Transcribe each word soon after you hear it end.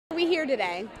we here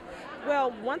today?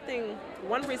 Well,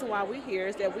 one reason why we're here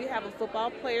is that we have a football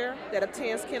player that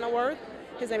attends Kenilworth.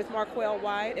 His name is Marquell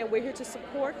White, and we're here to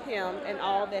support him and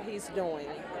all that he's doing.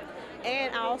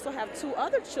 And I also have two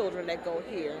other children that go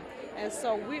here. And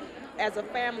so we, as a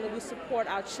family, we support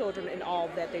our children in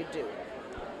all that they do.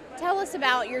 Tell us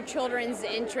about your children's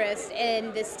interest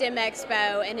in the STEM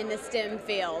Expo and in the STEM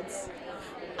fields.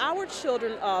 Our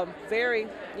children are very,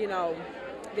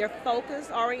 they're focus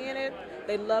oriented.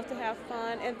 They love to have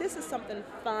fun, and this is something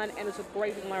fun, and it's a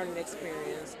great learning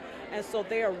experience. And so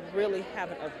they are really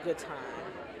having a good time.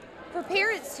 For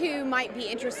parents who might be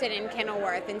interested in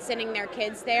Kenilworth and sending their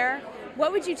kids there,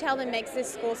 what would you tell them makes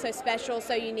this school so special,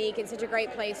 so unique, and such a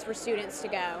great place for students to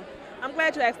go? I'm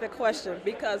glad you asked that question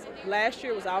because last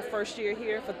year was our first year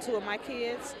here for two of my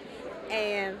kids,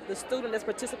 and the student that's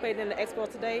participating in the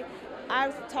Expo today,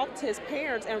 I've talked to his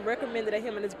parents and recommended that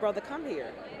him and his brother come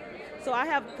here. So I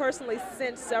have personally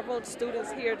sent several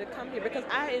students here to come here because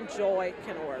I enjoy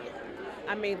Kenilworth.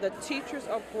 I mean, the teachers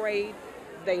are great.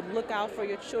 They look out for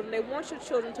your children. They want your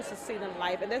children to succeed in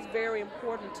life, and that's very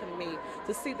important to me,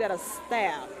 to see that a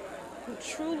staff who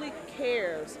truly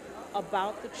cares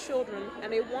about the children,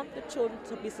 and they want the children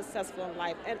to be successful in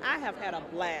life. And I have had a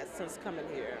blast since coming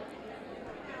here.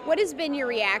 What has been your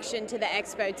reaction to the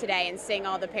Expo today and seeing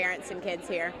all the parents and kids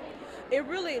here? It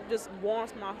really just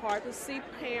warms my heart to see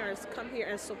parents come here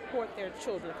and support their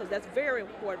children, because that's very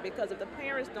important, because if the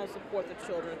parents don't support the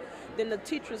children, then the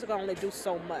teachers can only do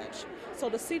so much. So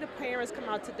to see the parents come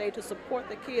out today to support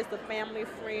the kids, the family,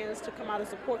 friends, to come out and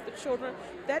support the children,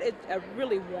 that it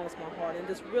really warms my heart, and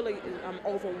just really I'm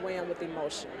overwhelmed with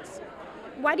emotions.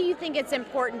 Why do you think it's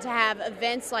important to have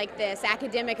events like this,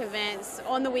 academic events,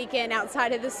 on the weekend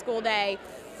outside of the school day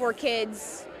for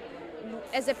kids?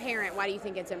 As a parent, why do you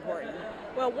think it's important?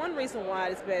 Well, one reason why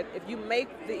is that if you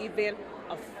make the event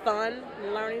a fun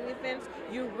learning event,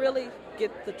 you really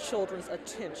get the children's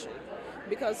attention.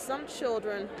 Because some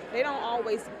children, they don't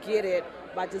always get it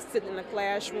by just sitting in the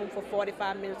classroom for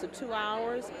 45 minutes or 2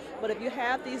 hours. But if you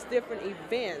have these different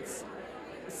events,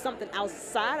 something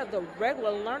outside of the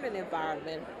regular learning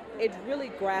environment, it really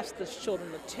grasps the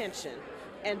children's attention.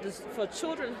 And just for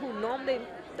children who normally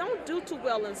don't do too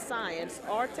well in science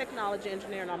or technology,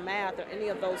 engineering, or math, or any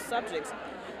of those subjects,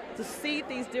 to see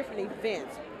these different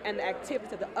events and the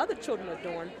activities that the other children are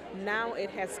doing, now it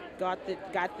has got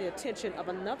the attention of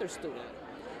another student.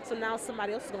 So now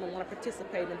somebody else is going to want to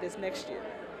participate in this next year.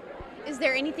 Is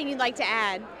there anything you'd like to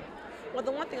add? Well,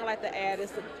 the one thing I'd like to add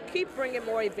is to keep bringing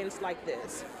more events like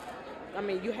this. I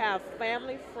mean, you have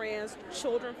family, friends,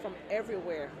 children from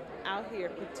everywhere out here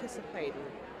participating.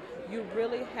 You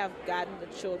really have gotten the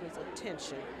children's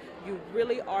attention. You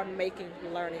really are making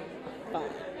learning fun.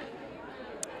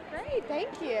 Great,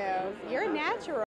 thank you. You're a natural.